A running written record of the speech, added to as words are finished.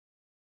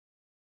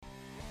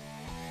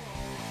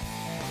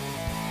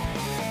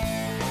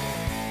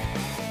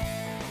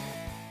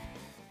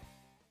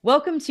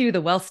Welcome to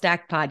the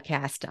WealthStack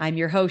podcast. I'm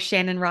your host,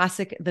 Shannon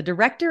Rossick, the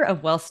director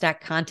of WealthStack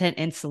Content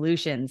and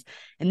Solutions.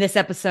 In this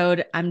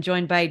episode, I'm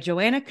joined by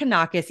Joanna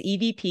Kanakis,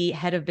 EVP,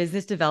 Head of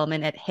Business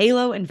Development at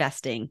Halo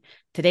Investing.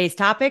 Today's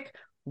topic,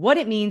 what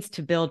it means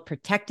to build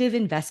protective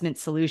investment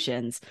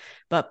solutions.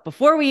 But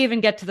before we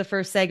even get to the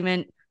first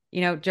segment,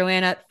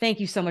 Joanna, thank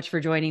you so much for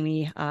joining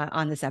me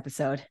on this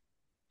episode.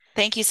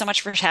 Thank you so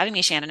much for having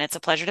me, Shannon. It's a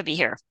pleasure to be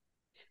here.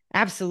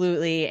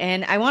 Absolutely.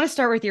 And I want to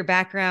start with your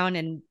background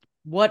and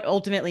what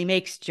ultimately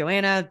makes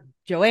Joanna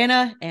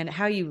Joanna and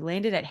how you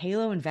landed at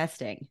Halo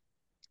Investing.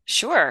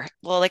 Sure.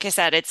 Well, like I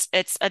said, it's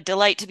a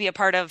delight to be a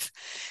part of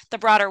the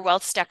broader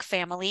WealthStack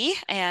family,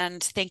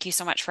 and thank you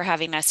so much for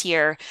having us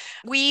here.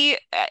 We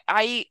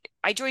I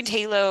joined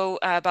Halo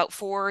about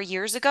 4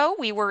 years ago.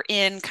 We were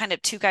in kind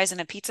of two guys in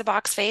a pizza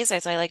box phase,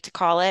 as I like to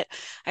call it.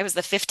 I was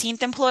the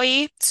 15th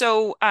employee.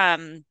 So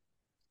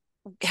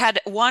had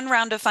one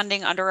round of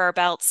funding under our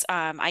belts.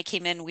 I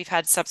came in, we've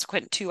had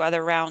subsequent two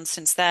other rounds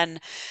since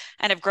then,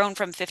 and have grown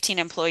from 15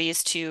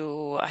 employees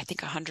to I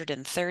think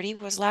 130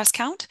 was last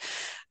count.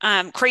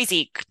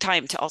 Crazy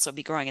time to also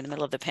be growing in the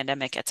middle of the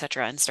pandemic, et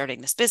cetera, and starting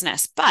this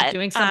business. You're But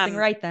doing something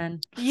right then.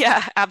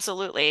 yeah,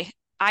 absolutely.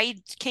 I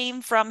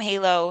came from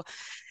Halo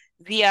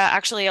via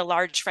actually a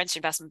large French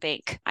investment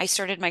bank. I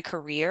started my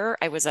career,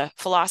 I was a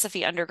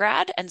philosophy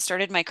undergrad and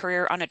started my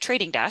career on a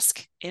trading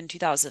desk in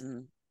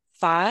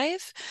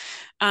 2005,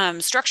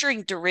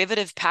 structuring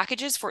derivative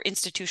packages for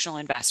institutional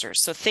investors.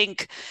 So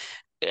think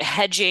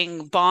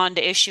hedging bond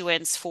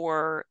issuance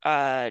for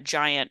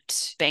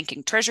giant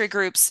banking treasury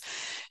groups,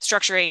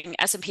 structuring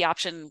S&P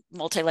option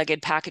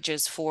multi-legged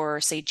packages for,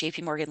 say,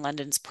 JP Morgan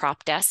London's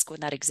prop desk when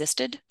that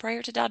existed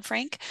prior to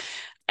Dodd-Frank,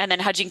 and then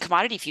hedging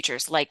commodity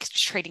futures like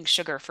trading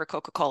sugar for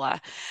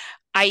Coca-Cola.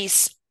 I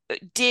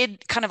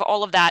did kind of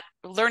all of that,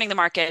 learning the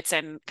markets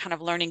and kind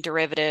of learning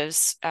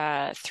derivatives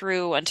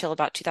through until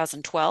about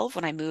 2012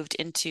 when I moved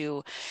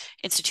into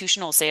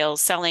institutional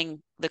sales,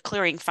 selling the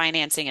clearing,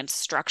 financing, and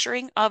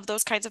structuring of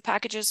those kinds of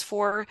packages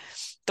for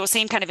those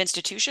same kind of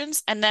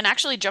institutions. And then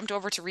actually jumped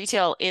over to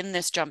retail in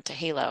this jump to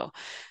Halo.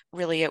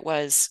 Really, it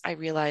was, I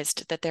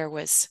realized that there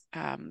was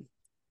a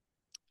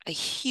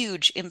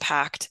huge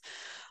impact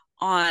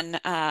on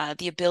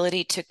the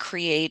ability to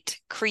create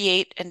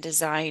and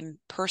design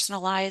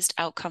personalized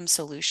outcome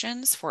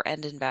solutions for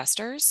end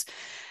investors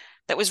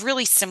that was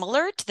really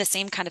similar to the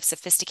same kind of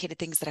sophisticated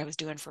things that I was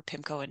doing for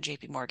PIMCO and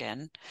JP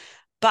Morgan,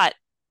 but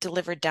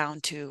delivered down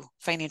to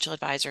financial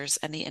advisors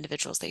and the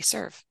individuals they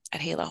serve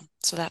at Halo.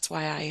 So that's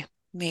why I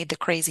made the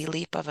crazy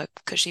leap of a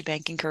cushy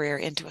banking career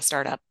into a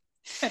startup.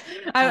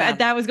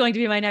 That was going to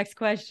be my next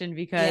question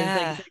because, like,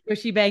 Yeah. the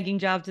cushy banking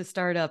job to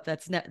start up,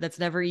 that's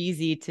never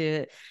easy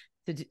to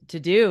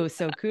do.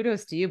 So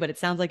kudos to you, but it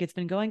sounds like it's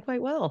been going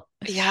quite well.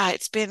 Yeah,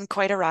 it's been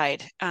quite a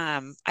ride.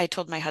 I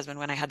told my husband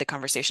when I had the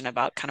conversation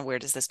about kind of where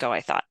does this go,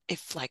 I thought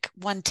if like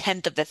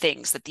 1/10 of the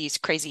things that these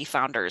crazy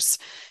founders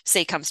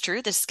say comes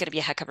true, this is going to be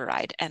a heck of a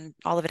ride. And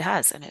all of it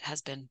has, and it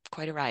has been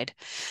quite a ride.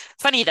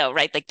 Funny though,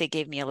 right? Like they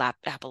gave me a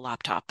Apple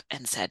laptop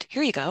and said,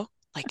 here you go.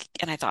 Like,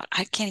 and I thought,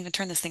 I can't even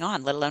turn this thing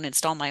on, let alone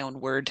install my own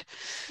Word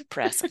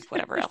press and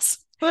whatever else.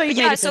 Well, you But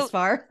made yeah, it this so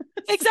far.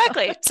 So,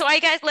 exactly. So I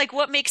guess like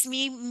what makes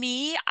me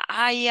me,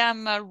 I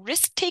am a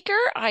risk taker.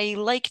 I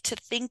like to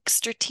think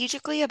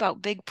strategically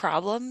about big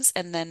problems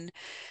and then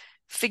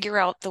figure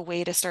out the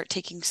way to start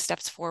taking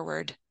steps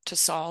forward to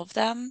solve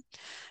them.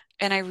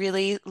 And I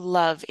really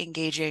love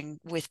engaging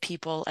with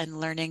people and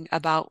learning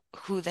about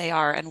who they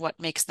are and what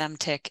makes them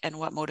tick and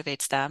what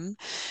motivates them,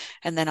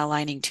 and then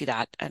aligning to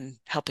that and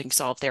helping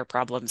solve their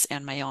problems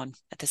and my own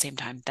at the same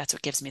time. That's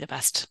what gives me the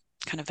best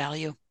kind of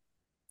value.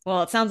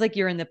 well, it sounds like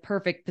you're in the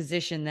perfect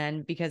position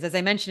then, because as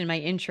I mentioned in my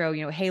intro,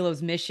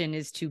 Halo's mission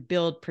is to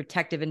build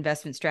protective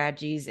investment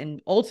strategies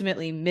and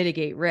ultimately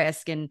mitigate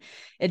risk. And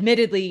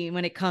admittedly,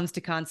 when it comes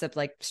to concepts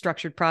like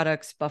structured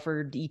products,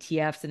 buffered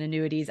ETFs, and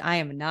annuities, I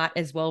am not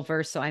as well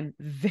versed. So I'm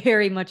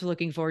very much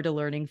looking forward to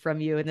learning from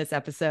you in this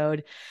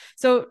episode.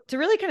 So to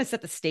really kind of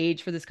set the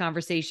stage for this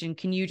conversation,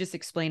 can you just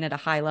explain at a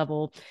high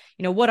level,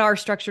 what are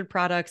structured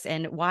products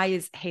and why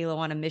is Halo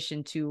on a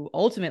mission to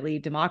ultimately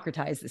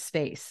democratize the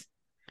space?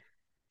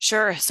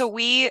 Sure. So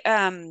we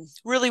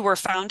really were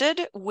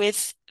founded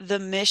with the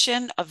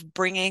mission of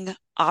bringing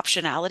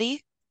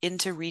optionality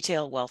into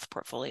retail wealth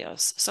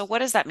portfolios. So what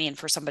does that mean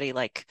for somebody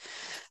like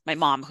my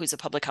mom, who's a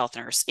public health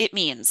nurse? It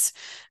means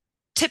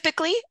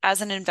typically,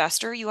 as an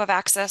investor, you have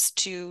access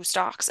to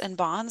stocks and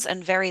bonds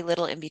and very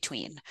little in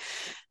between.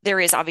 There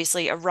is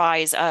obviously a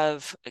rise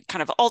of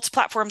kind of alt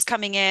platforms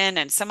coming in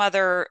and some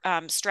other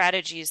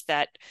strategies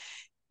that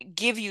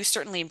give you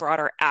certainly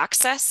broader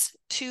access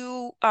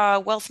to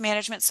wealth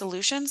management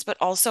solutions, but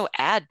also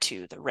add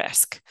to the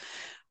risk.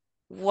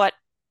 What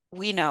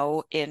we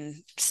know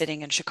in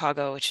sitting in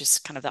Chicago, which is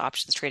kind of the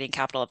options trading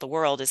capital of the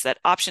world, is that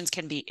options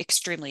can be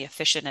extremely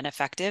efficient and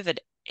effective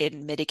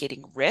in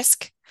mitigating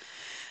risk.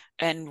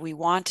 and we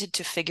wanted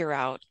to figure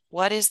out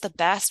what is the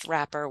best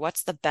wrapper,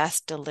 what's the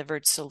best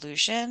delivered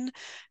solution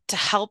to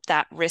help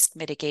that risk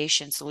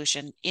mitigation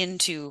solution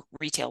into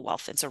retail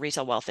wealth. And so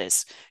retail wealth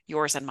is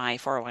yours and my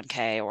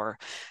 401k or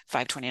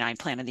 529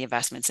 plan and the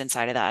investments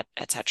inside of that,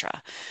 et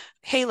cetera.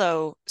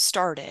 Halo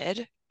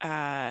started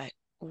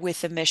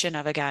with the mission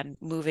of, again,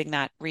 moving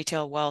that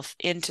retail wealth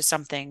into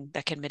something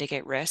that can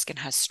mitigate risk and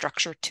has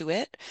structure to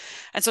it.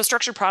 And so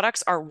structured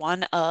products are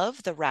one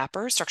of the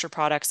wrappers, structured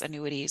products,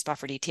 annuities,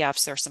 buffered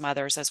ETFs. There's some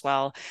others as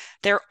well.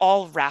 They're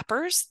all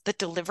wrappers that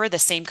deliver the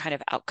same kind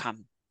of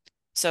outcome.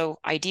 So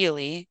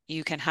ideally,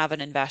 you can have an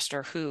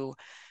investor who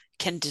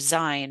can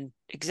design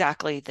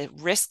exactly the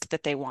risk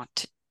that they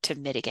want to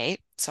mitigate.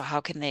 So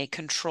how can they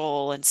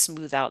control and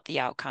smooth out the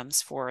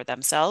outcomes for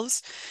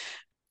themselves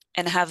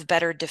and have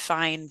better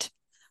defined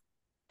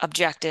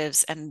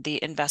objectives and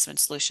the investment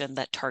solution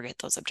that target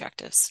those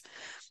objectives.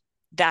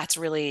 That's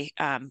really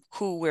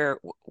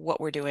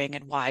what we're doing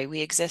and why we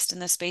exist in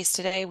this space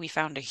today. We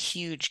found a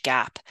huge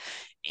gap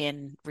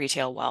in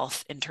retail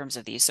wealth in terms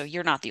of these. So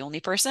you're not the only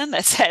person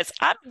that says,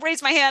 I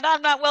raise my hand,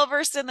 I'm not well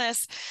versed in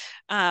this.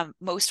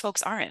 Most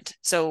folks aren't.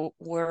 So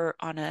we're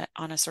on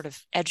a sort of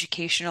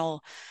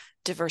educational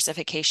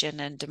diversification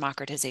and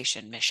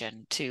democratization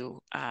mission to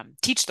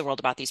teach the world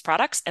about these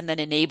products and then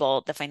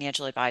enable the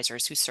financial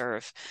advisors who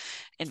serve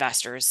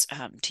investors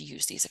to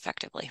use these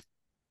effectively.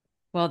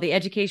 Well, the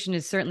education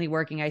is certainly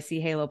working. I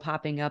see Halo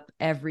popping up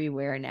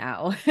everywhere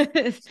now.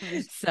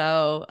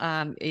 So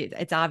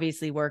it's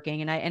obviously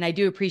working. And I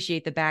do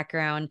appreciate the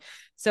background.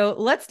 So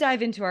let's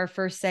dive into our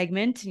first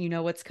segment. You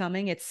know what's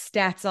coming. It's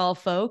Stats All,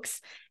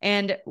 folks.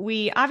 And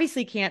we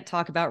obviously can't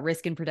talk about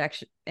risk and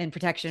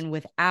protection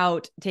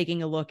without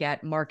taking a look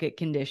at market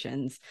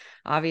conditions.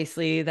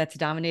 Obviously, that's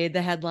dominated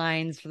the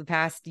headlines for the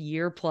past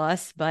year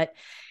plus, but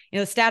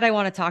the stat I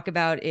want to talk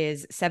about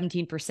is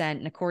 17%.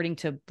 And according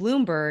to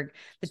Bloomberg,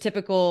 the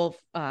typical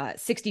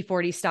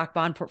 60-40 stock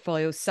bond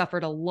portfolio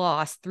suffered a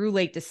loss through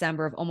late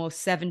December of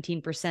almost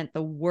 17%,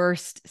 the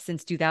worst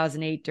since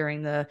 2008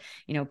 during the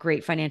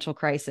great financial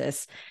crisis.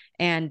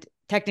 And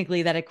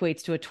technically that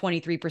equates to a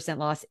 23%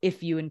 loss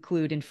if you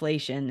include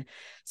inflation.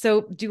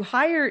 So do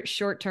higher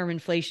short-term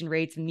inflation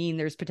rates mean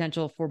there's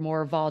potential for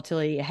more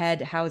volatility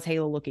ahead? How is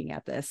Halo looking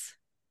at this?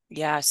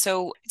 Yeah,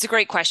 so it's a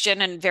great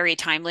question and very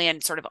timely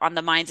and sort of on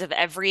the minds of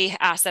every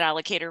asset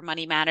allocator,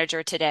 money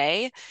manager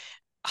today.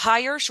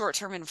 Higher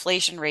short-term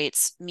inflation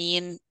rates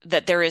mean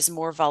that there is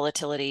more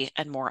volatility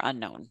and more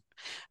unknown.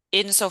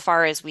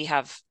 Insofar as we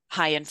have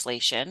high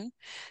inflation,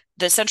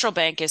 the central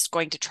bank is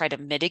going to try to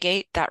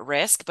mitigate that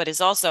risk, but is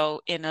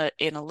also in a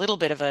little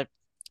bit of a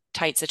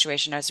tight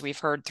situation, as we've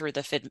heard through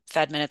the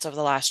Fed minutes over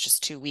the last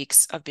just 2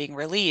 weeks of being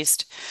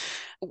released.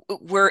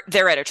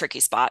 They're at a tricky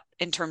spot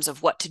in terms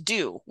of what to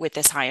do with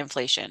this high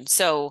inflation.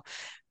 So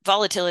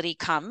volatility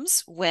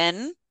comes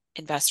when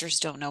investors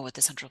don't know what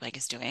the central bank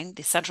is doing.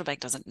 The central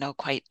bank doesn't know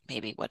quite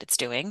maybe what it's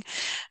doing,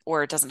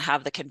 or it doesn't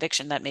have the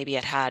conviction that maybe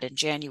it had in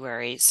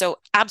January. So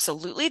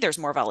absolutely, there's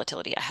more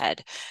volatility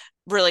ahead.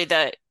 Really,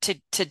 to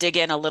dig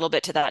in a little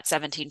bit to that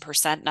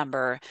 17%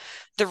 number,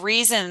 the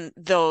reason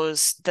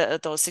those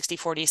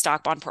 60-40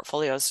 stock bond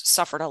portfolios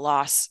suffered a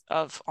loss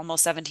of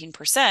almost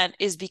 17%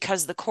 is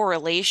because the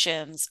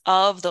correlations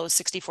of those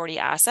 60-40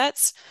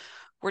 assets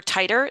were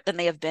tighter than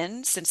they have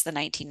been since the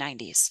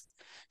 1990s.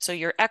 So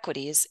your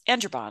equities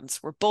and your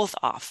bonds were both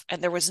off,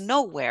 and there was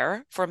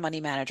nowhere for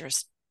money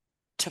managers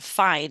to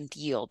find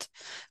yield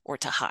or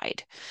to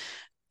hide.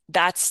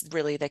 That's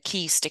really the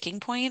key sticking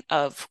point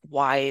of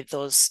why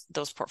those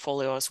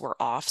portfolios were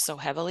off so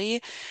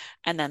heavily.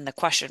 And then the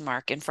question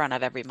mark in front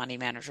of every money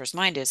manager's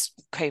mind is,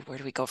 okay, where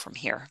do we go from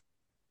here?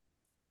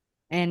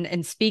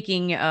 And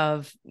speaking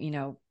of,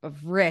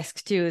 of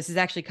risk too, this is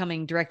actually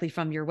coming directly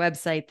from your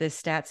website, this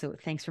stat. So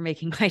thanks for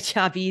making my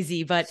job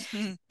easy. But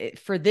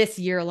for this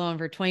year alone,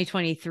 for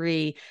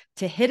 2023,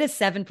 to hit a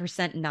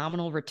 7%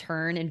 nominal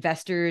return,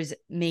 investors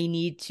may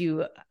need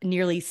to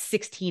nearly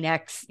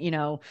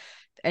 16x,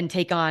 and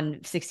take on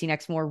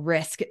 16x more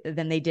risk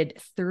than they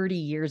did 30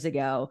 years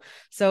ago.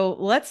 So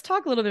let's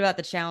talk a little bit about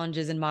the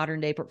challenges in modern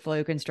day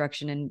portfolio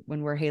construction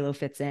and where Halo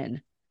fits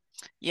in.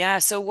 Yeah,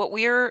 so what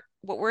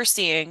we're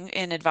seeing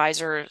in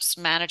advisors'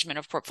 management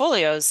of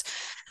portfolios,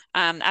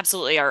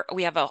 absolutely,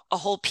 we have a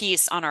whole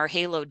piece on our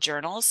Halo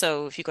journal.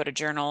 So if you go to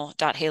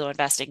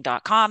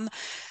journal.haloinvesting.com,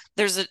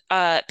 there's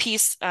a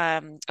piece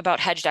about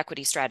hedged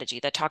equity strategy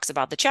that talks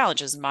about the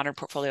challenges in modern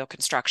portfolio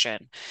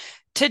construction.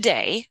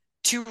 Today,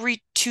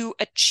 to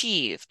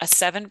achieve a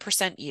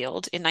 7%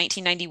 yield in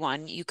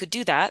 1991, you could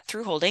do that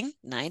through holding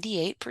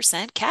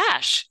 98%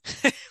 cash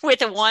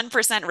with a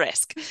 1%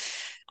 risk.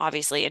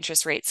 Obviously,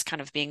 interest rates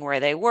kind of being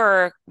where they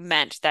were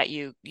meant that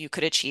you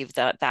could achieve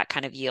that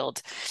kind of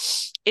yield.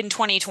 In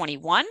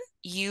 2021,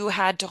 you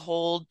had to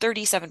hold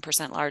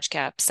 37% large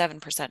cap,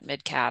 7%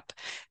 mid cap,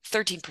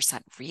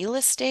 13% real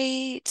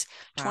estate,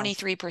 Wow.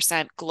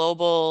 23%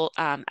 global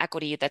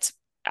equity that's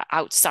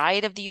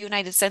outside of the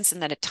United States,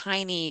 and then a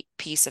tiny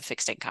piece of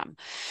fixed income.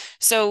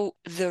 So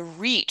the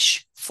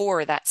reach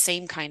for that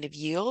same kind of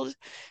yield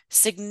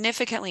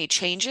significantly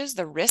changes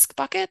the risk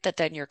bucket that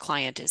then your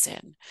client is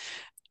in.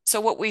 So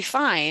what we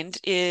find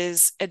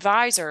is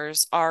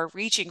advisors are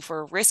reaching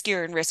for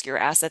riskier and riskier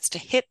assets to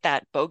hit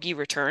that bogey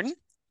return,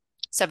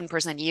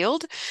 7%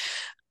 yield.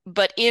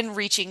 But in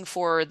reaching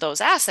for those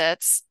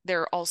assets,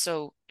 they're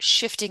also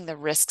shifting the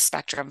risk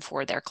spectrum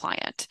for their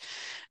client.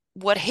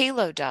 What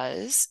Halo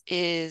does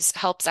is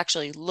helps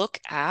actually look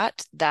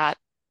at that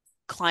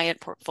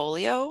client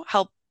portfolio,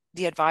 help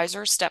the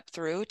advisor step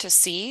through to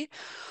see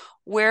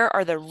where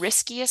are the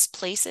riskiest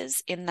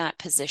places in that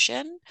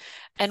position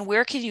and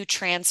where can you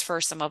transfer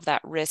some of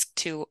that risk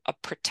to a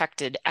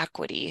protected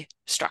equity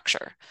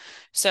structure.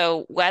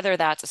 So whether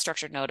that's a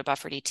structured note, a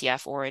buffered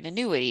ETF, or an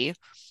annuity,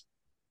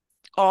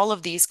 all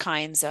of these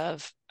kinds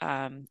of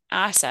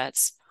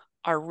assets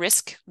are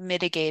risk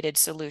mitigated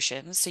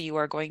solutions. So you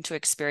are going to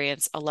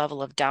experience a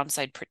level of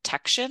downside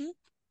protection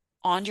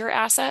on your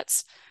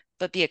assets,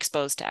 but be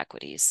exposed to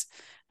equities.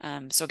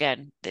 So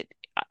again, that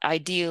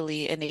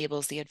ideally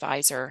enables the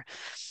advisor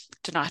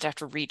to not have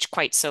to reach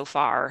quite so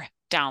far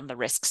down the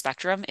risk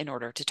spectrum in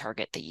order to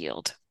target the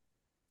yield.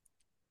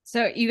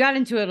 So you got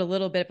into it a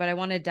little bit, but I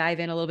want to dive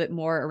in a little bit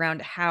more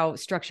around how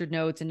structured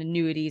notes and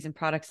annuities and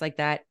products like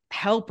that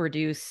help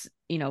reduce,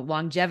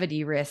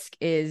 longevity risk.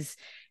 Is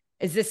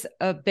this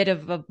a bit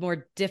of a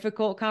more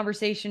difficult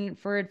conversation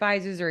for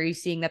advisors, or are you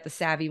seeing that the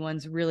savvy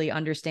ones really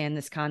understand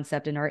this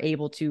concept and are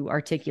able to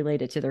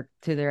articulate it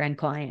to their end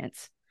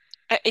clients?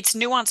 It's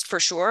nuanced for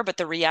sure, but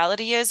the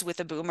reality is with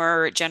the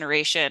boomer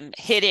generation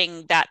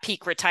hitting that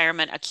peak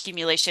retirement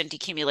accumulation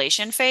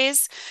decumulation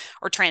phase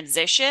or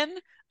transition,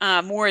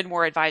 more and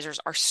more advisors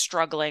are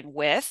struggling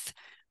with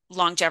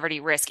longevity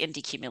risk and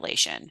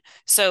decumulation.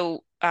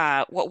 So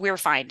what we're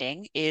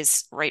finding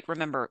is, right,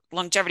 remember,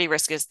 longevity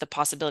risk is the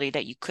possibility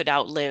that you could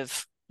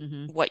outlive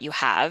what you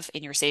have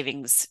in your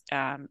savings,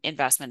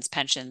 investments,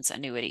 pensions,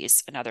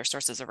 annuities, and other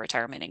sources of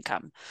retirement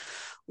income.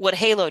 What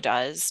Halo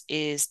does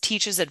is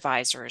teaches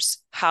advisors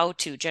how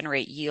to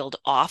generate yield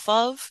off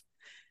of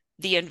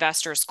the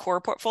investor's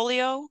core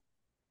portfolio.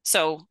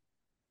 So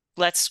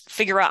let's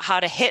figure out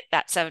how to hit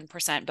that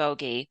 7%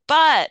 bogey,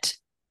 but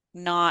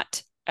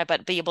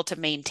be able to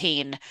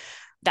maintain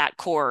that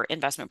core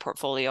investment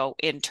portfolio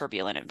in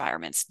turbulent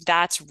environments.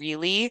 That's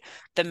really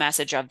the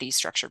message of these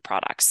structured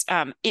products.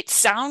 It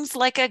sounds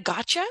like a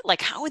gotcha.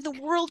 Like, how in the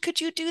world could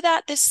you do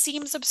that? This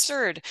seems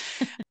absurd.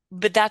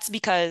 But that's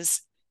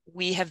because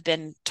we have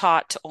been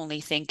taught to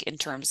only think in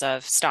terms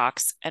of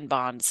stocks and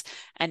bonds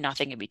and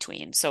nothing in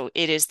between. So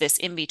it is this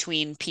in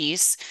between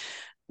piece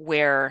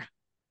where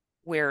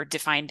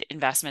defined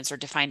investments or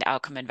defined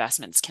outcome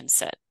investments can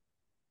sit.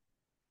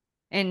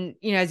 And,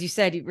 as you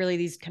said, really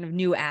these kind of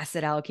new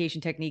asset allocation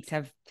techniques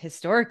have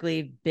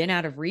historically been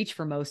out of reach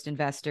for most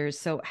investors.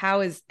 So how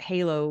is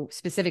Halo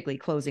specifically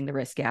closing the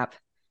risk gap?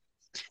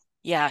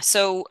 Yeah,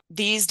 so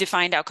these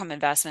defined outcome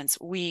investments,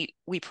 we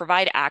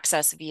provide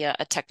access via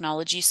a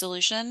technology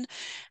solution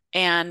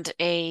and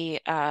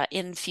a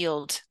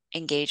in-field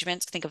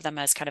engagements. Think of them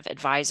as kind of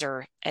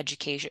advisor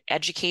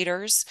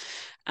educators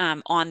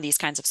on these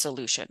kinds of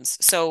solutions.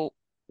 So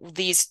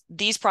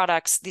these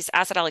products, these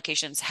asset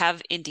allocations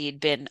have indeed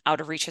been out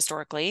of reach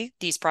historically.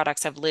 These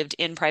products have lived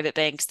in private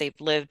banks. They've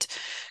lived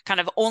kind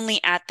of only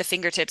at the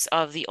fingertips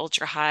of the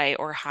ultra high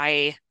or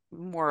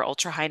more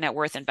ultra high net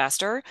worth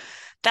investor.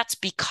 That's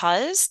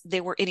because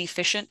they were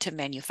inefficient to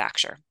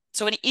manufacture.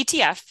 So an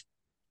ETF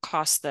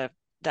costs the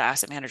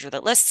asset manager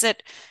that lists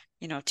it,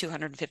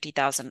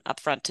 250,000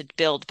 upfront to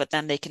build, but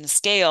then they can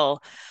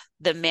scale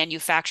the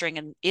manufacturing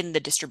and in the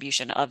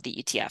distribution of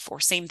the ETF, or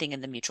same thing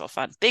in the mutual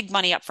fund. Big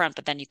money upfront,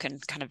 but then you can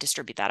kind of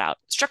distribute that out.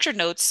 Structured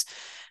notes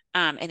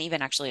and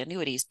even actually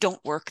annuities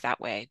don't work that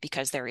way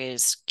because there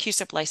is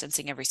CUSIP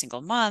licensing every single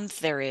month.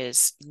 There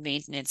is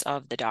maintenance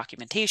of the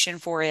documentation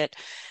for it,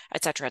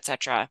 et cetera, et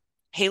cetera.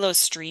 Halo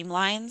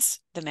streamlines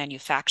the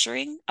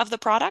manufacturing of the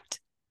product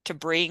to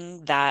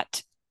bring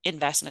that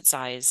investment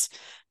size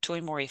to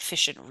a more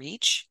efficient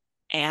reach,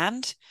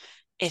 and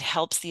it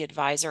helps the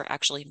advisor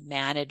actually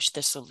manage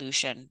the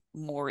solution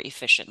more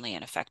efficiently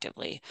and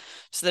effectively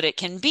so that it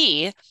can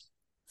be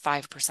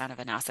 5% of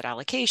an asset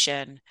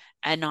allocation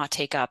and not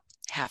take up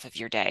half of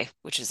your day,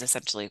 which is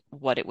essentially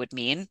what it would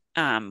mean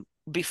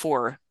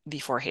before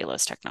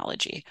Halo's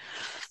technology.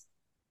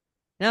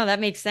 No,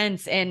 that makes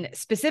sense. And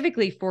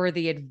specifically for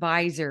the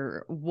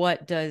advisor,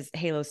 what does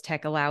Halo's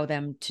tech allow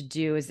them to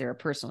do? Is there a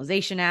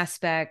personalization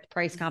aspect,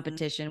 price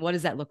competition? What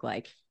does that look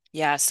like?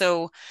 Yeah.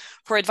 So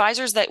for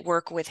advisors that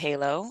work with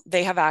Halo,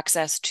 they have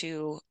access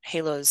to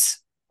Halo's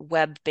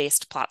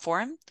web-based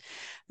platform.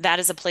 That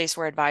is a place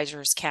where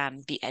advisors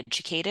can be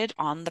educated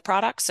on the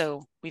product.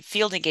 So we have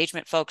field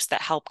engagement folks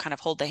that help kind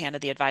of hold the hand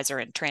of the advisor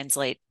and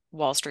translate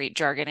Wall Street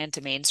jargon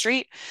into Main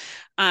Street.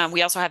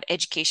 We also have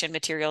education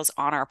materials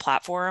on our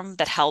platform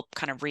that help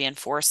kind of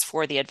reinforce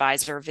for the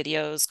advisor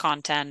videos,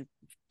 content,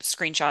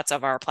 screenshots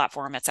of our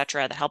platform, et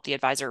cetera, that help the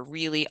advisor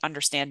really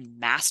understand,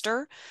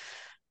 master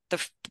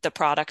the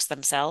products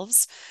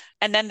themselves.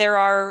 And then there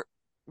are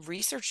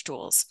research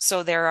tools.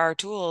 So there are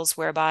tools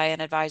whereby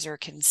an advisor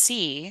can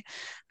see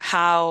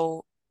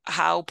how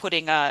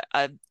putting a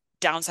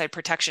downside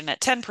protection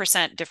at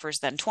 10% differs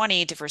than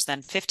 20, differs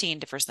than 15,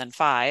 differs than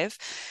 5,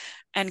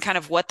 and kind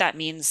of what that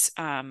means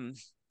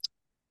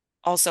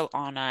also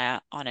on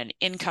an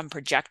income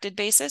projected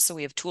basis. So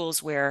we have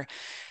tools where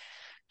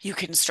you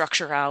can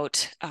structure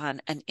out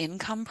an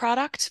income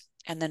product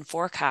and then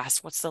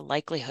forecast what's the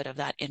likelihood of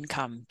that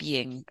income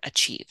being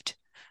achieved.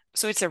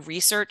 So it's a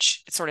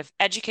research, it's sort of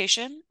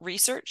education,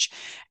 research,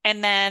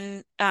 and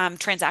then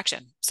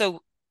transaction.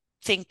 So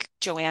think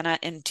Joanna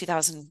in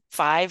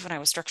 2005 when I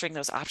was structuring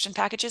those option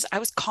packages, I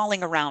was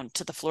calling around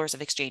to the floors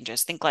of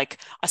exchanges. Think like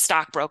a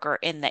stockbroker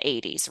in the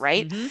 80s,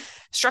 right? Mm-hmm.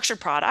 Structured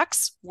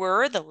products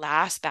were the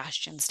last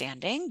bastion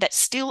standing that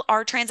still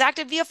are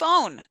transacted via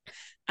phone.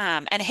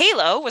 And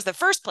Halo was the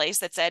first place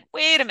that said,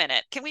 wait a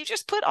minute, can we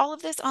just put all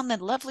of this on the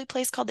lovely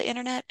place called the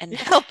internet and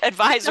help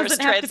advisors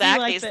Doesn't have to be transact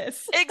like these?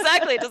 this.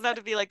 Exactly. It doesn't have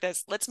to be like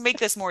this. Let's make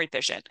this more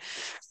efficient.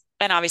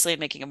 And obviously, in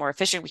making it more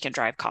efficient, we can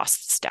drive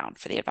costs down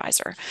for the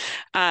advisor.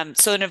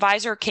 So an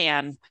advisor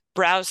can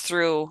browse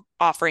through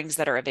offerings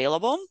that are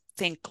available.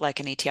 Think like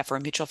an ETF or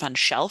a mutual fund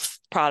shelf,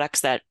 products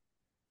that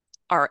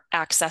are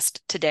accessed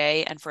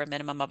today and for a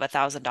minimum of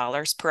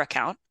 $1,000 per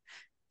account.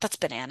 That's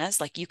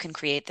bananas. Like you can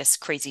create this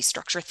crazy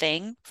structure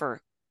thing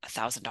for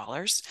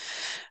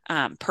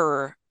 $1,000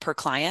 per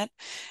client.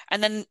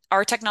 And then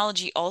our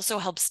technology also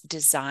helps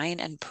design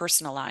and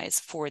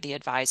personalize for the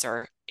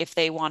advisor if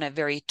they want a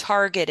very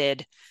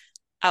targeted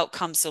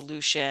outcome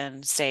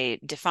solution, say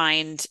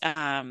defined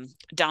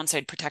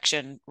downside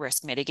protection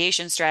risk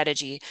mitigation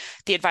strategy.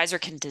 The advisor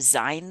can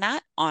design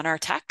that on our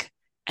tech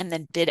and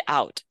then bid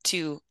out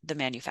to the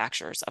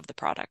manufacturers of the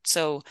product.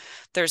 So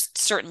there's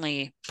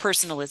certainly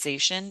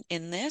personalization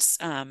in this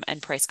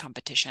and price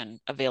competition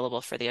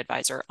available for the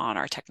advisor on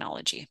our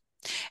technology.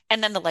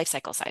 And then the life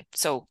cycle side.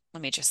 So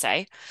let me just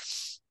say,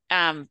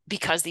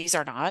 because these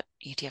are not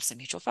ETFs and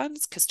mutual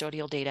funds,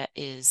 custodial data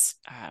is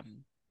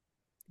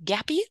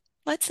gappy,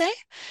 let's say.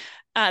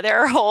 There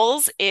are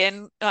holes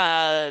in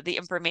the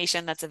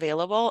information that's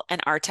available, and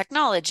our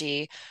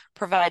technology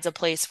provides a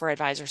place for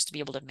advisors to be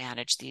able to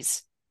manage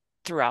these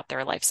throughout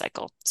their life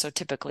cycle. So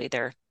typically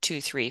they're 2,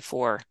 3,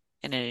 4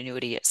 in an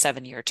annuity at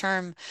 7-year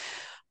term.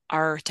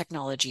 Our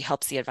technology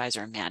helps the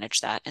advisor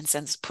manage that and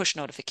sends push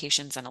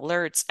notifications and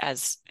alerts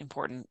as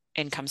important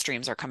income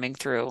streams are coming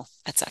through,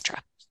 et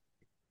cetera.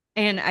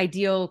 An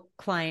ideal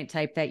client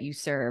type that you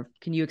serve.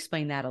 Can you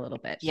explain that a little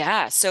bit?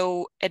 Yeah.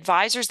 So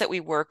advisors that we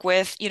work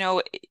with,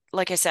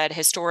 like I said,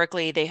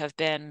 historically, they have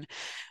been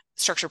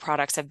structured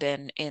products have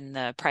been in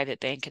the private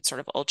bank and sort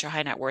of ultra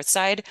high net worth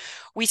side.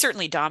 We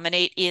certainly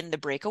dominate in the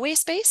breakaway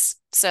space.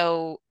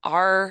 So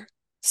our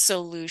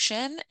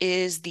solution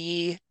is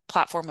the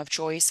platform of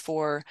choice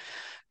for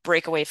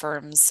breakaway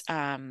firms.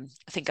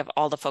 Think of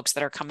all the folks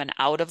that are coming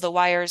out of the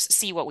wires,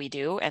 see what we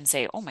do and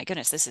say, oh my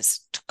goodness, this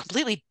is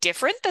completely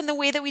different than the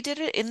way that we did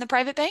it in the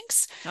private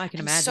banks I can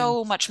and imagine.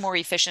 so much more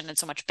efficient and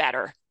so much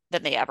better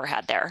than they ever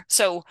had there.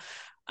 So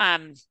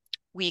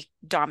we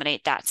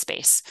dominate that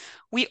space.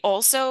 We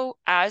also,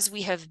 as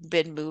we have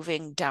been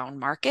moving down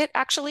market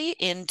actually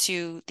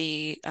into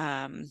the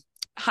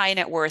high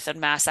net worth and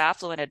mass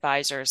affluent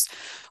advisors,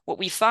 what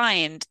we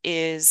find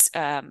is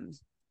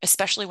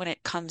especially when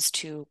it comes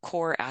to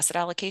core asset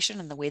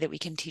allocation and the way that we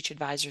can teach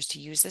advisors to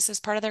use this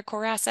as part of their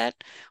core asset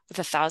with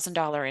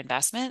 $1,000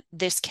 investment,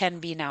 this can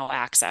be now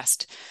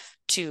accessed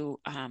to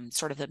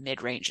sort of the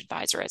mid-range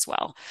advisor as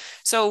well.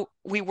 So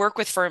we work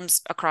with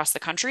firms across the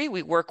country.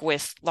 We work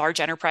with large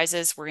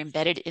enterprises. We're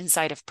embedded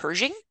inside of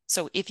Pershing.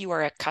 So if you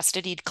are a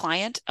custodied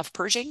client of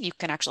Pershing, you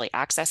can actually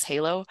access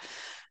Halo.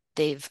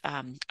 They've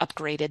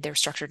upgraded their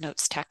structured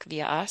notes tech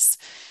via us.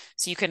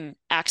 So you can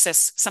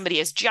access somebody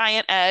as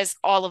giant as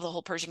all of the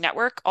whole Pershing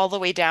network, all the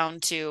way down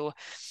to,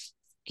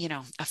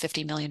 a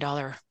 $50 million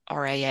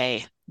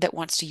RIA that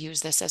wants to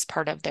use this as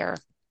part of their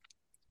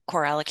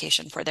core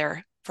allocation for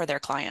their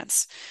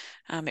clients.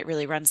 It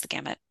really runs the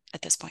gamut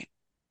at this point.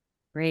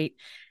 Great.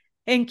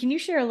 And can you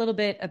share a little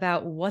bit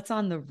about what's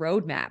on the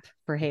roadmap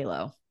for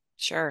Halo?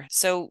 Sure.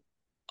 So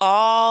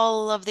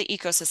all of the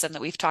ecosystem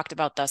that we've talked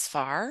about thus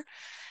far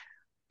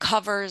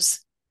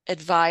covers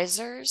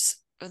advisors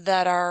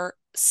that are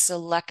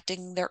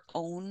selecting their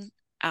own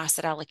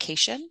asset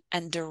allocation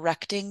and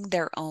directing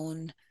their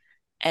own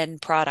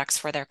end products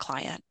for their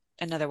client.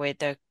 Another way,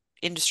 the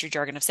industry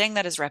jargon of saying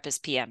that is rep is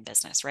PM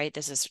business, right?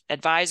 This is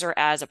advisor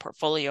as a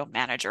portfolio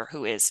manager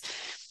who is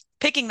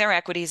picking their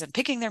equities and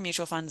picking their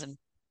mutual funds and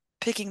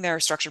picking their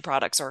structured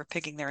products or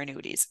picking their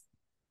annuities.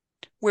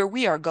 Where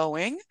we are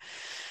going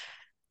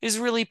is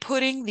really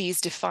putting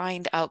these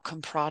defined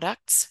outcome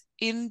products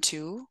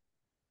into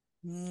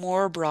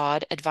more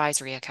broad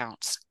advisory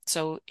accounts.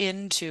 So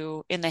in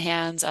the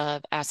hands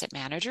of asset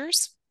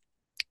managers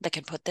that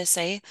can put this,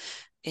 say,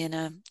 in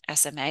a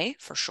SMA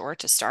for sure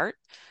to start.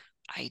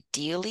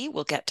 Ideally,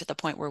 we'll get to the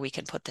point where we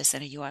can put this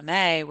in a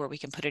UMA, where we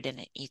can put it in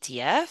an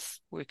ETF,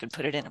 where we can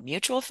put it in a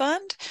mutual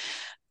fund.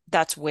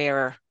 That's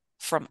where,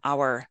 from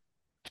our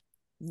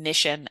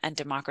mission and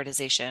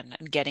democratization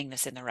and getting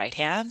this in the right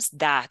hands,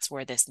 that's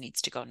where this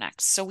needs to go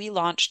next. So we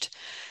launched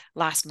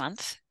last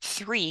month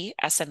 3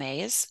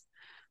 SMAs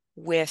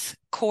with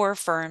core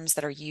firms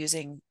that are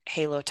using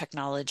Halo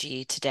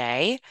technology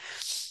today.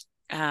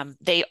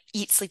 They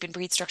eat, sleep, and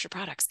breathe structured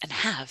products and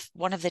have.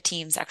 One of the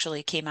teams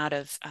actually came out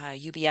of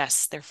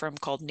UBS, their firm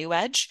called New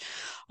Edge,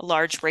 a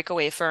large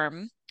breakaway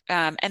firm.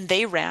 And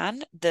they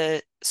ran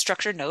the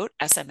structured note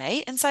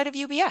SMA inside of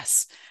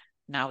UBS.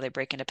 Now they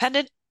break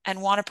independent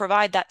and want to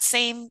provide that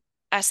same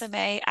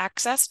SMA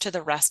access to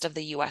the rest of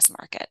the US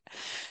market.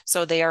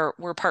 So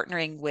we're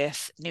partnering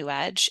with New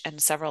Edge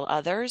and several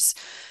others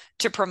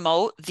to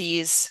promote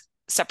these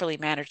separately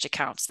managed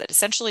accounts that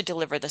essentially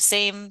deliver the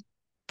same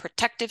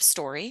protective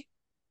story,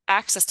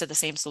 access to the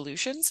same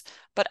solutions,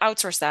 but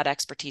outsource that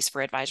expertise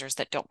for advisors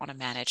that don't want to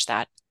manage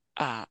that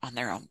on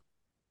their own.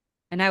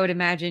 And I would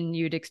imagine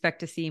you'd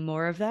expect to see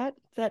more of that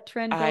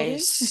trend I building.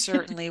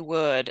 certainly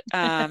would.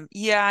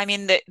 Yeah, I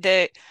mean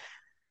the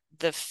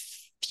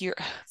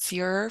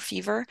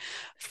fever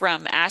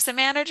from asset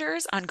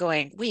managers on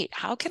going, wait,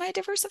 how can I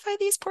diversify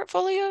these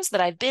portfolios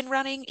that I've been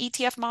running,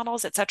 ETF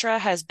models, et cetera,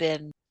 has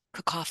been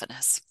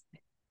cacophonous.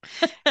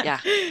 Yeah.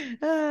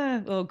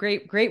 Well,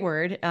 great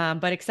word,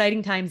 but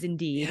exciting times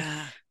indeed.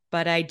 Yeah.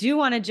 But I do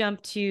want to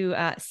jump to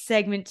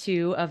segment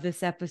 2 of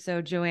this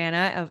episode,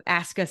 Joanna, of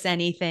Ask Us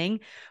Anything,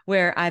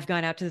 where I've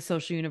gone out to the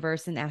social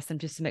universe and asked them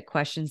to submit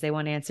questions they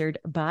want answered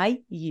by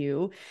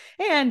you.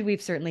 And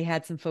we've certainly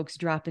had some folks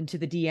drop into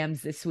the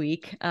DMs this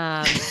week.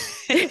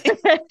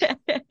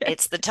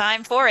 It's the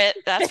time for it,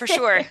 that's for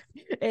sure.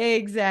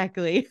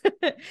 Exactly.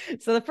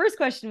 So the first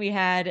question we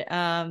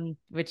had,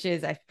 which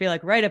is, I feel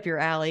like right up your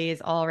alley,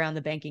 is all around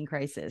the banking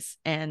crisis.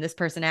 And this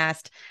person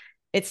asked,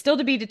 it's still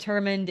to be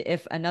determined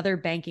if another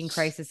banking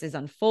crisis is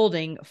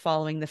unfolding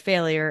following the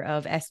failure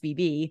of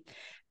SVB.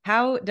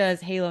 How does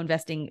Halo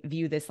Investing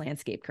view this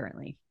landscape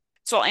currently?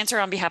 So I'll answer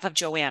on behalf of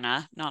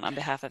Joanna, not on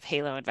behalf of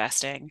Halo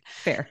Investing.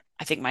 Fair.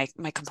 I think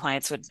my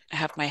compliance would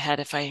have my head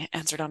if I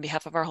answered on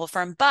behalf of our whole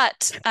firm.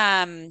 But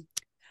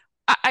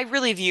I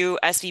really view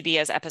SVB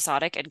as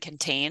episodic and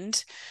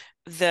contained.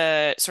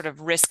 The sort of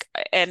risk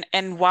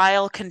and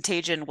while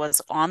contagion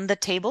was on the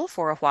table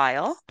for a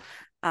while,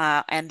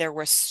 and there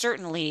was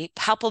certainly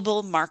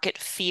palpable market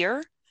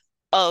fear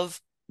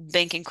of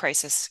banking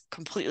crisis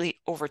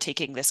completely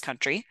overtaking this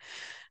country.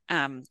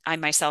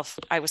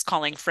 I was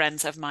calling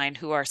friends of mine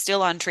who are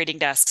still on trading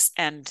desks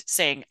and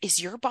saying,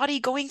 is your body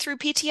going through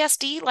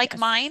PTSD like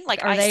mine?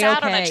 Like Are I they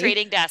sat on a okay?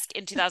 trading desk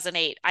in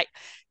 2008.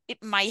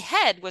 My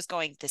head was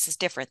going, this is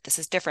different. This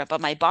is different. But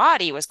my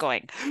body was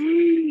going,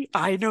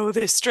 I know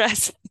this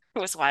stress. It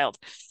was wild.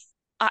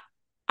 I,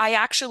 I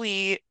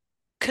actually,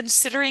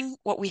 considering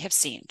what we have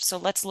seen, so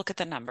let's look at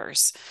the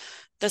numbers,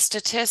 the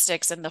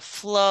statistics and the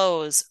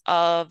flows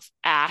of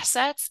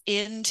assets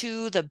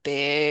into the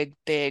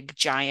big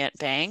giant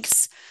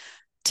banks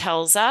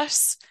tells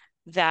us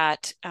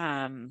that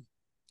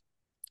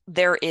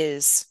there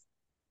is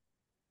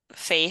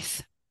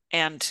faith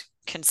and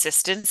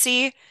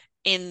consistency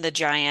in the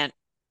giant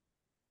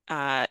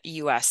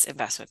US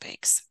investment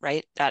banks,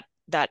 right? That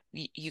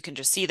you can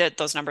just see that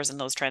those numbers and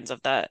those trends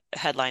of the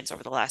headlines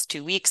over the last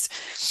 2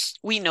 weeks.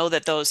 We know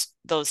that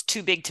those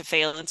too big to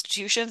fail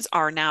institutions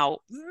are now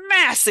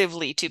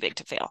massively too big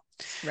to fail.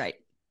 Right.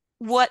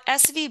 What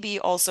SVB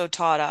also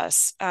taught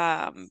us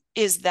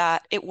is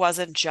that it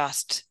wasn't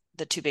just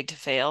the too big to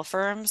fail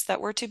firms that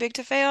were too big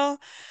to fail.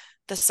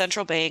 The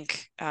central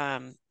bank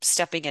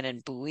stepping in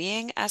and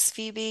buoying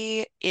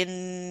SVB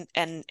in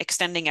and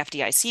extending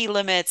FDIC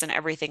limits and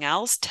everything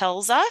else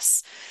tells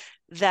us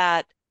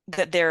that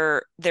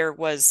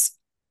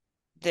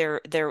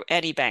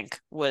any bank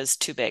was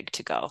too big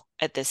to go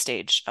at this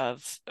stage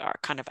of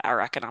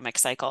our economic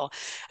cycle.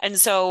 And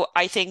so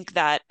I think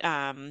that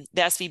the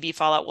SVB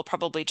fallout will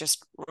probably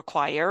just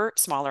require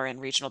smaller and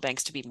regional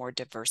banks to be more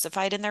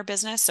diversified in their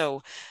business.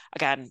 So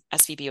again,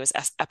 SVB was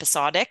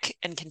episodic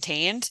and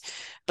contained,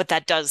 but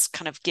that does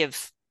kind of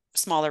give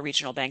smaller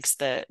regional banks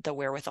the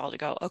wherewithal to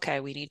go, okay,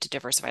 we need to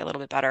diversify a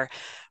little bit better.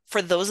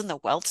 For those in the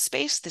wealth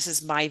space, this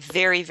is my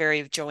very,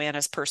 very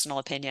Joanna's personal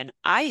opinion.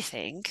 I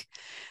think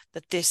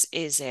that this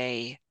is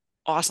a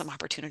awesome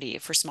opportunity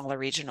for smaller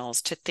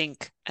regionals to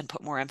think and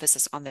put more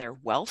emphasis on their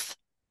wealth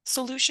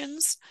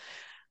solutions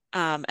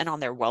and on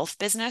their wealth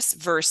business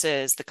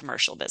versus the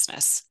commercial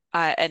business.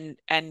 And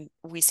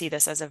we see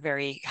this as a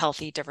very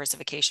healthy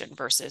diversification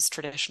versus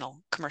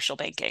traditional commercial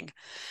banking,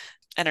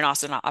 and an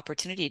awesome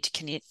opportunity to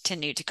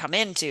continue to come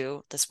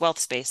into this wealth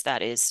space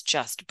that is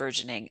just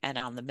burgeoning and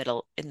in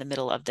the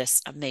middle of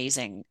this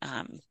amazing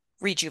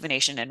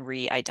rejuvenation and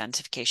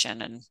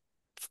re-identification and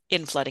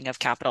inflooding of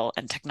capital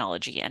and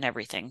technology and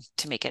everything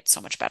to make it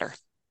so much better.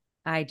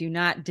 I do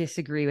not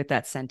disagree with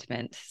that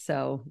sentiment.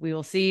 So we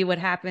will see what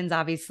happens.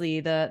 Obviously,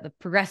 the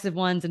progressive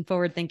ones and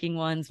forward-thinking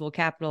ones will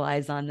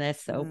capitalize on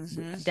this. So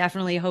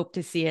definitely hope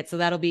to see it. So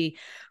that'll be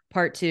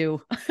part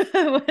two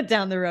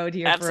down the road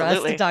here for us to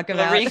Absolutely. talk We'll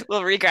about.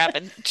 we'll regrab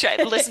and try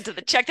to listen to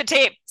check the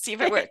tape, see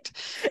if it worked.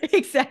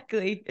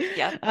 Exactly.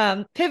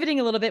 Yep. Pivoting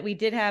a little bit, we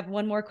did have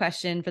one more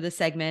question for the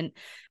segment.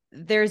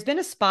 There's been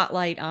a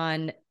spotlight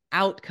on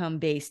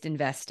outcome-based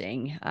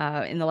investing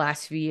in the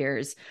last few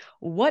years.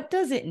 What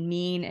does it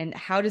mean, and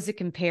how does it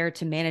compare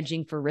to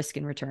managing for risk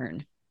and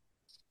return?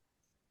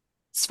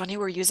 It's funny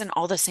we're using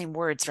all the same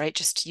words, right?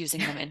 Just using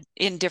them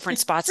in different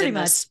spots Pretty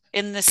much.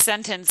 in this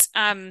sentence.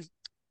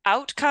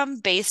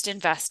 Outcome-based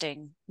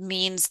investing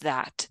means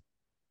that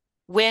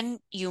when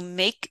you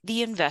make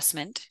the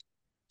investment,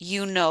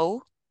 you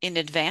know in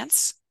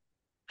advance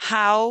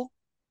how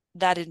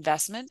that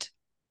investment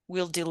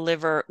will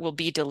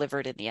be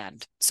delivered in the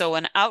end. So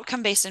an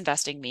outcome-based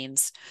investing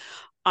means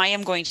I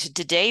am going to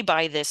today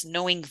buy this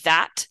knowing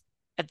that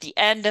at the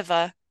end of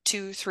a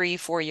 2, 3,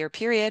 4 year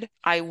period,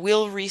 I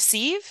will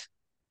receive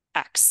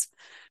X.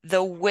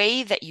 The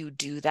way that you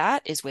do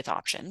that is with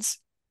options,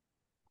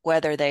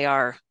 whether they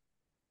are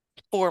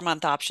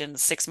 4-month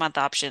options, 6-month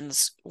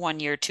options, 1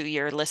 year, 2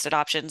 year listed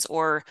options,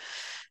 or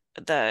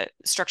the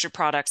structured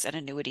products and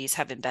annuities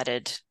have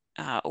embedded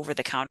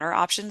over-the-counter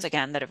options,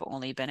 again, that have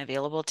only been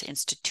available to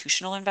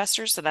institutional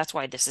investors. So that's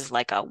why this is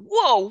like a,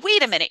 whoa,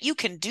 wait a minute, you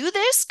can do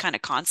this kind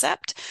of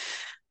concept.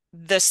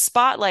 The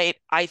spotlight,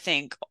 I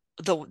think,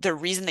 the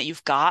reason that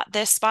you've got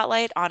this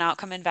spotlight on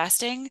outcome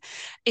investing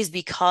is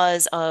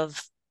because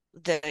of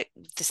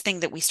this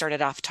thing that we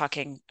started off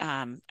talking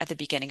at the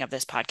beginning of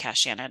this podcast,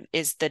 Shannon,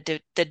 is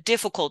the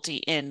difficulty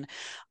in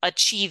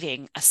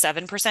achieving a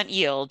 7%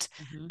 yield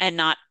and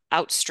not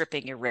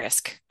outstripping your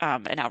risk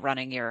and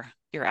outrunning your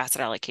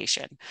asset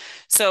allocation.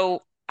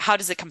 So how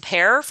does it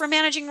compare for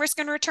managing risk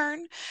and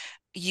return?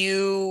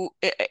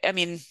 I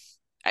mean,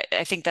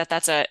 I think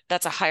that's a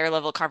higher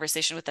level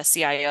conversation with the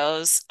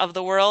CIOs of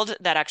the world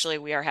that actually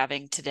we are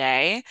having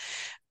today.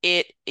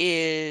 It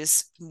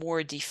is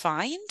more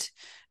defined.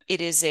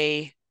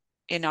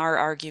 In our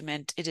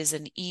argument, it is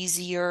an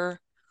easier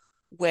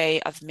way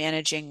of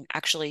managing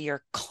actually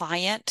your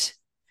client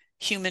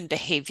human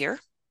behavior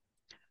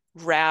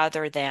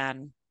rather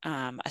than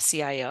a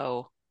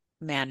CIO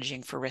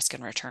managing for risk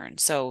and return.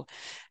 So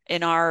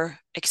in our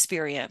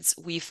experience,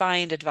 we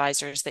find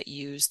advisors that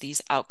use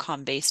these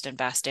outcome-based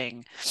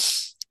investing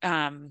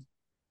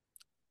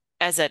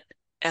as an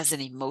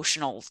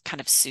emotional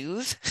kind of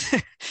soothe,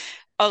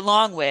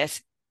 along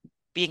with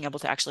being able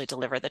to actually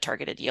deliver the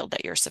targeted yield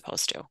that you're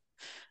supposed to.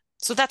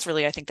 So that's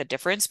really, I think, the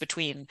difference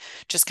between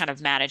just kind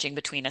of managing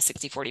between a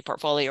 60-40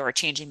 portfolio or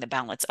changing the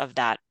balance of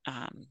that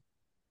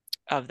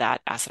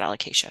asset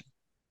allocation.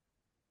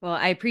 Well,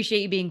 I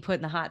appreciate you being put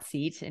in the hot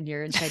seat and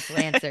your insightful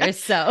answers.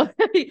 So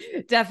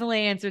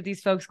definitely answered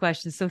these folks'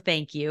 questions. So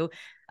thank you.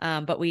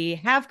 But we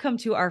have come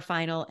to our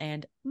final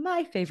and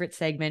my favorite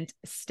segment,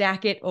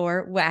 Stack It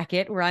or Whack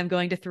It, where I'm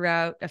going to throw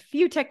out a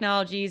few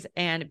technologies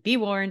and be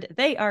warned,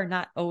 they are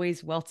not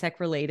always wealth tech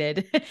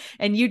related.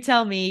 And you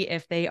tell me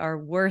if they are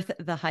worth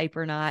the hype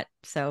or not.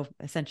 So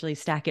essentially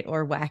stack it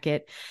or whack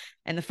it.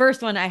 And the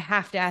first one I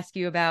have to ask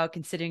you about,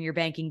 considering your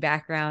banking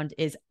background,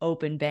 is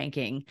open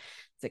banking.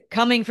 Is it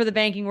coming for the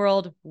banking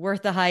world,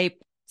 worth the hype,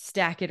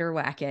 stack it or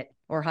whack it,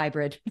 or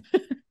hybrid?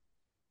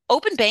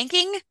 Open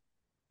banking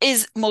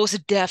is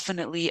most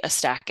definitely a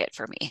stack it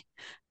for me.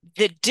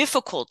 The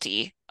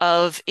difficulty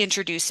of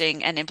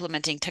introducing and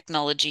implementing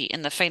technology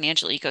in the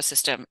financial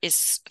ecosystem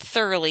is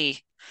thoroughly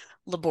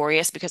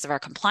laborious because of our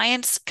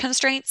compliance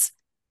constraints.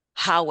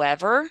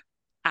 However,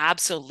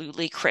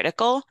 absolutely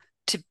critical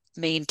to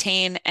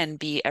maintain and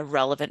be a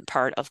relevant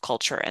part of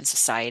culture and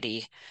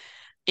society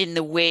in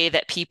the way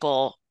that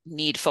people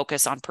need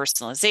focus on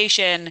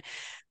personalization,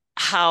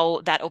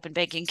 how that open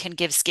banking can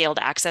give scaled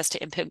access to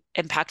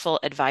impactful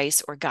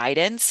advice or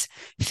guidance.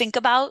 Think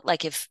about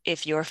like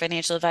if your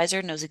financial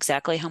advisor knows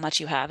exactly how much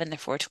you have in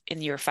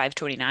your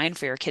 529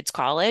 for your kids'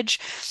 college,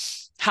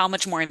 how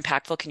much more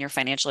impactful can your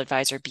financial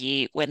advisor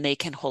be when they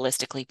can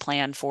holistically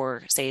plan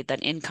for, say, the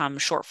income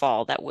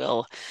shortfall that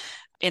will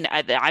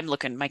I'm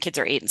looking, my kids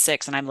are 8 and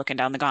 6, and I'm looking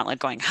down the gauntlet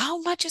going, how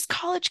much is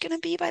college going to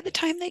be by the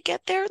time they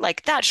get there?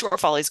 Like that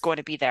shortfall is going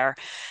to be there.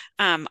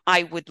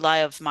 I would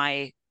love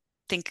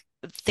think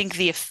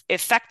the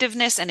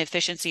effectiveness and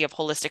efficiency of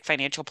holistic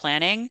financial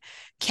planning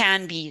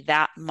can be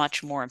that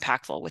much more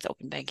impactful with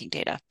open banking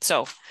data.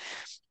 So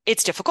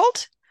it's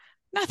difficult.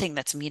 Nothing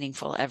that's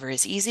meaningful ever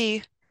is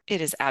easy.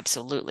 It is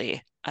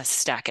absolutely a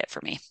stack it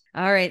for me.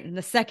 All right. And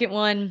the second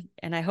one,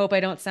 and I hope I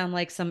don't sound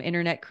like some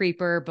internet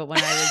creeper, but when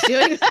I was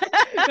doing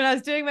when I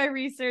was doing my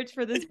research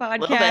for this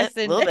podcast,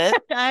 A little bit.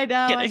 I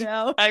Kidding.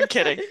 know. I'm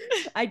kidding.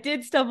 I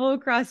did stumble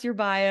across your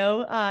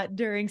bio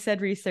during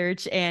said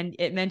research, and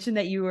it mentioned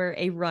that you were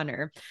a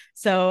runner.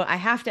 So I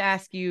have to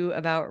ask you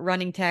about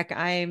running tech.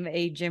 I'm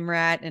a gym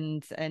rat,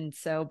 and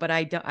so, but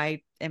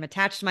I am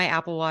attached to my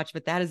Apple Watch,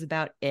 but that is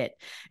about it.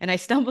 And I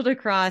stumbled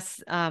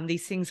across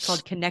these things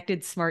called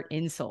connected smart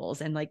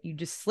insoles, and like you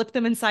just slip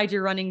them inside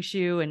your running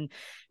shoe and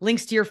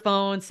links to your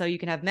phone so you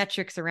can have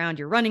metrics around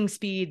your running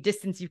speed,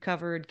 distance you've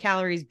covered,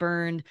 calories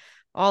burned,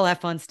 all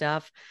that fun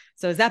stuff.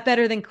 So is that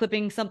better than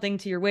clipping something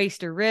to your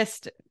waist or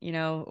wrist,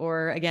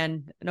 or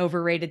again, an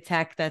overrated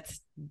tech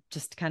that's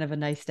just kind of a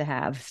nice to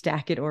have,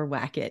 stack it or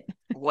whack it?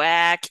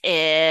 Whack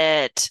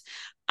it.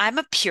 I'm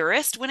a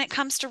purist when it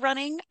comes to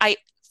running.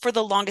 For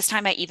the longest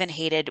time, I even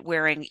hated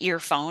wearing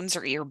earphones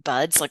or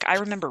earbuds. Like I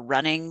remember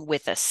running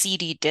with a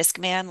CD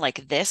Discman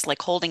like this,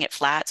 like holding it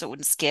flat so it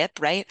wouldn't skip,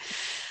 right?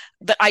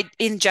 But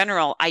in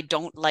general, I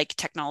don't like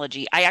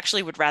technology. I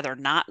actually would rather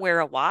not wear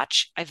a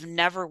watch. I've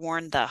never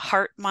worn the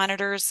heart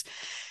monitors.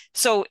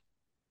 So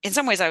in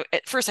some ways, at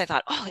first I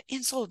thought, oh,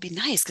 insole would be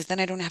nice because then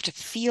I don't have to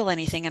feel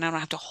anything and I don't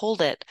have to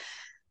hold it.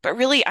 But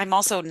really, I'm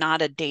also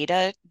not a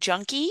data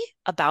junkie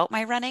about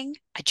my running.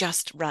 I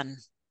just run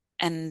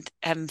and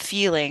am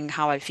feeling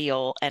how I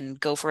feel and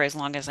go for as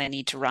long as I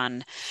need to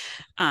run.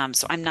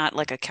 So I'm not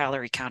like a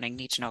calorie counting,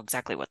 need to know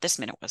exactly what this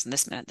minute was and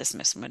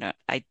this minute.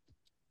 I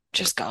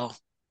just go,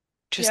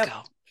 just Yep.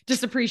 go,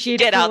 Just appreciate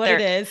it get for out what it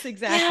there. is. Yeah,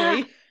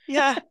 Exactly.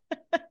 yeah.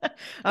 All So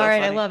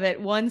right. I funny. love it.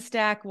 One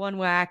stack, one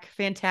whack.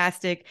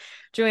 Fantastic.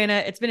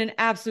 Joanna, it's been an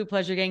absolute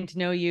pleasure getting to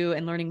know you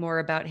and learning more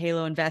about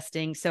Halo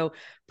investing. So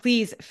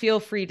please feel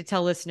free to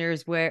tell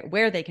listeners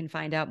where they can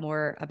find out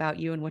more about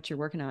you and what you're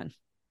working on.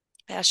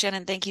 Yeah,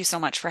 Shannon, thank you so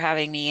much for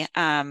having me,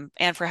 and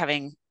for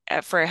having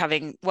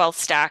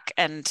WealthStack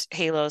and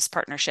Halo's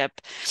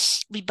partnership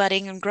be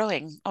budding and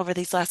growing over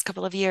these last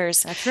couple of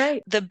years. That's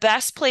right. The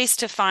best place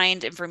to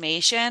find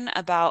information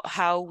about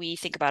how we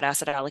think about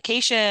asset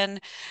allocation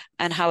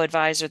and how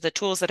the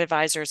tools that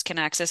advisors can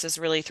access is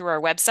really through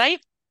our website.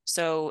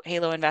 So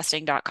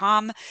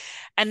haloinvesting.com.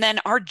 And then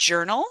our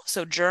journal,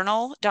 so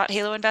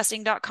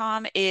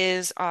journal.haloinvesting.com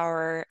is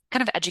our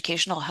kind of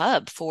educational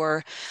hub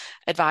for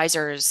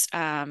advisors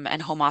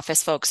and home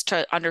office folks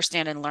to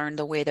understand and learn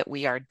the way that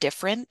we are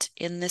different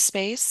in this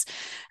space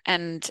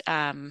and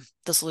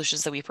the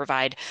solutions that we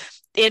provide.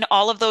 In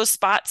all of those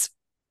spots,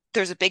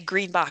 there's a big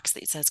green box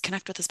that says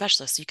connect with a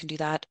specialist. You can do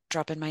that.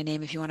 Drop in my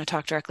name if you want to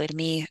talk directly to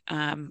me.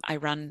 I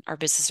run our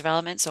business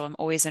development, so I'm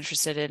always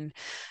interested in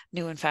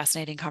new and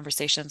fascinating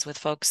conversations with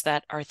folks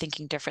that are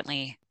thinking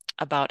differently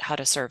about how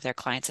to serve their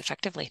clients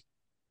effectively.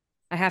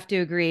 I have to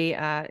agree.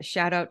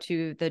 Shout out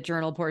to the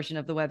journal portion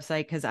of the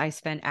website because I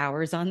spent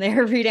hours on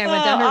there reading. I Oh,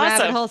 went down a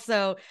rabbit awesome. hole.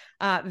 So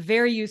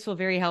very useful,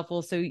 very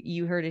helpful. So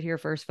you heard it here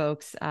first,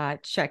 folks.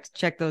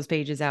 Check those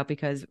pages out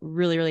because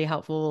really, really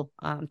helpful.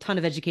 Ton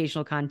of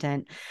educational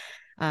content.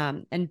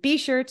 And be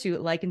sure to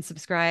like and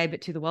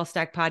subscribe to the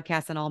WealthStack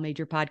podcast on all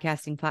major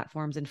podcasting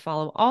platforms and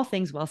follow all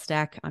things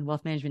WealthStack on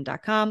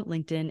wealthmanagement.com,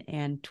 LinkedIn,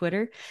 and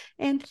Twitter.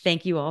 And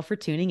thank you all for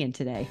tuning in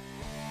today.